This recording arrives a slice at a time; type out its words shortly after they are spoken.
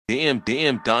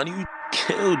Damn, Donnie, you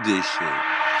killed this shit.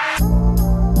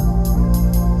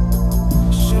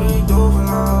 Shit ain't do for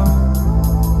love.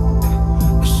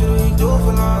 Shit ain't do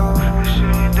for love.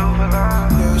 Shit ain't do for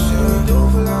love. Yeah, shit ain't do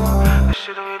for love.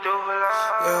 Shit ain't do for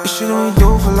love. Shit ain't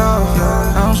do for love.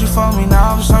 Now she fuck me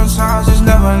now, but sometimes it's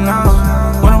never enough.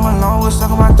 When I'm alone, we're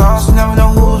stuck in my thoughts, I never know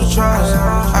who to trust.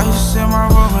 I used to sit in my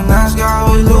room and ask God,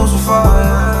 always lose a fuck.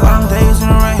 All them days in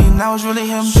the rain, now it's really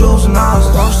him choosing us.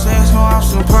 Most says no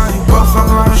option to party, bro, fuck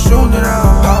around and shooting it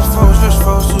up. Power folks, rich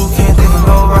folks who can't think of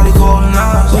nobody golden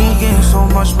us. We ain't getting so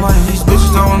much money, these bitches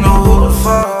don't know who the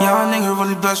fuck. Y'all nigga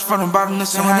really blessed from the bottom,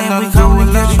 this ain't had nothing to do with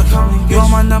love. You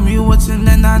on my number, you what's in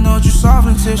and I know what you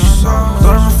solving tissue.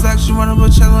 Throw the reflection, run a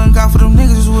Bachelor and God for them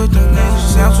niggas is with them.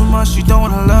 Sound too much, you don't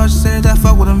wanna love, she said that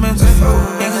fuck with a mental.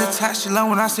 Ain't get attached, she love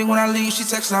when I sing, when I leave, she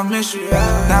texts, I miss you.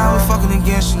 Now we fucking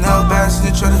again, Chanel bags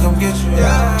and try to come get you.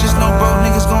 Just know bro,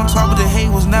 niggas gon' talk, but the hate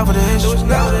was never the issue.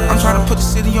 I'm trying to put the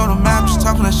city on the map, just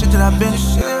talking that shit that I've been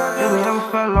through. If we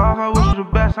ever fell off, I wish you the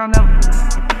best, I never.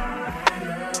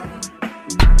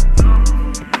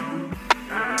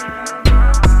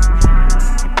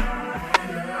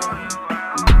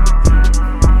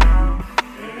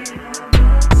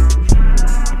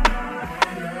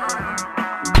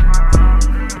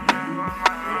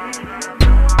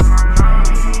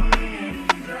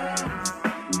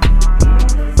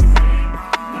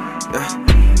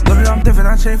 I'm different,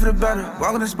 I change for the better.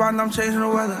 Walk in the spot and I'm changing the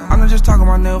weather. I'm not just talking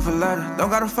my nail for leather. Don't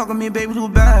gotta fuck with me, baby, too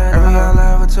bad. Every all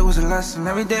I ever took was a lesson.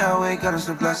 Every day I wake up, it's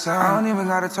a blessing. I don't even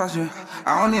gotta touch you.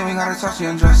 I don't even gotta touch you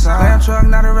and dress up. Lamb truck,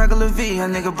 not a regular V. A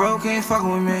nigga broke, ain't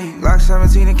fucking with me. Like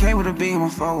 17 and came with a B. My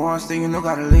phone once, still you know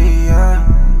gotta leave, yeah.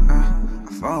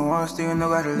 I phone once, still you know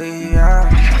gotta leave,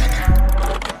 yeah.